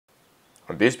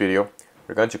On this video,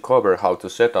 we're going to cover how to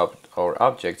set up our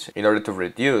objects in order to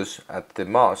reduce at the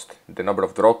most the number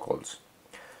of draw calls.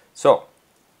 So,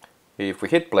 if we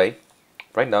hit play,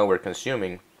 right now we're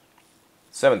consuming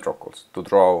 7 draw calls to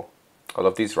draw all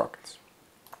of these rockets.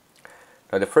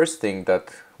 Now the first thing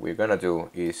that we're gonna do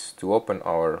is to open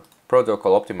our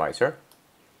drawcall optimizer,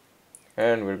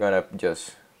 and we're gonna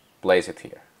just place it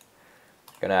here.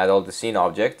 We're gonna add all the scene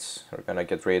objects. We're gonna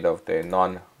get rid of the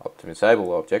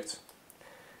non-optimizable objects,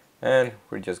 and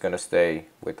we're just gonna stay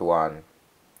with one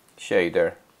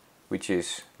shader, which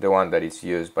is the one that is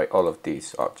used by all of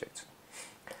these objects.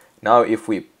 Now if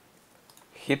we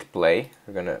hit play,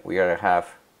 we're gonna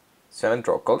have 7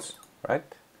 draw calls, right?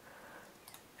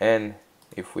 And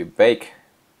if we bake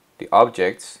the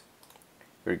objects,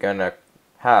 we're gonna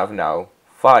have now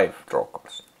 5 draw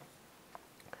calls.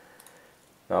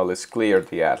 Now let's clear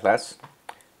the atlas,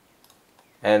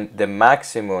 and the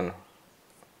maximum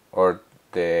or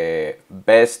the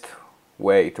best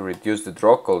way to reduce the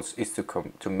draw calls is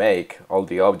to make all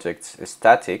the objects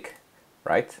static,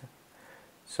 right?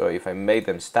 So if I made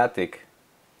them static,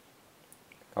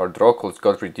 our draw calls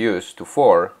got reduced to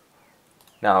 4.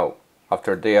 Now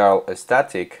after they are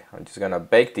static, I'm just gonna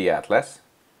bake the atlas,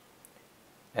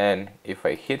 and if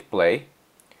I hit play,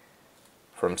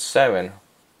 from 7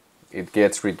 it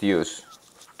gets reduced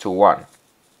to 1.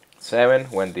 7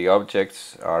 when the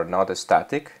objects are not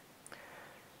static,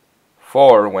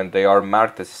 4 when they are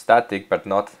marked as static but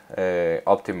not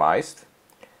optimized,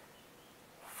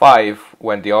 5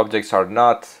 when the objects are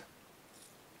not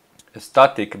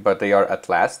static but they are at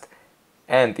last,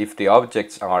 and if the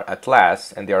objects are at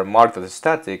last and they are marked as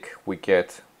static, we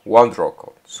get 1 draw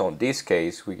call. So in this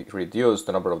case we reduce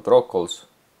the number of draw calls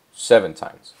 7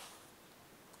 times.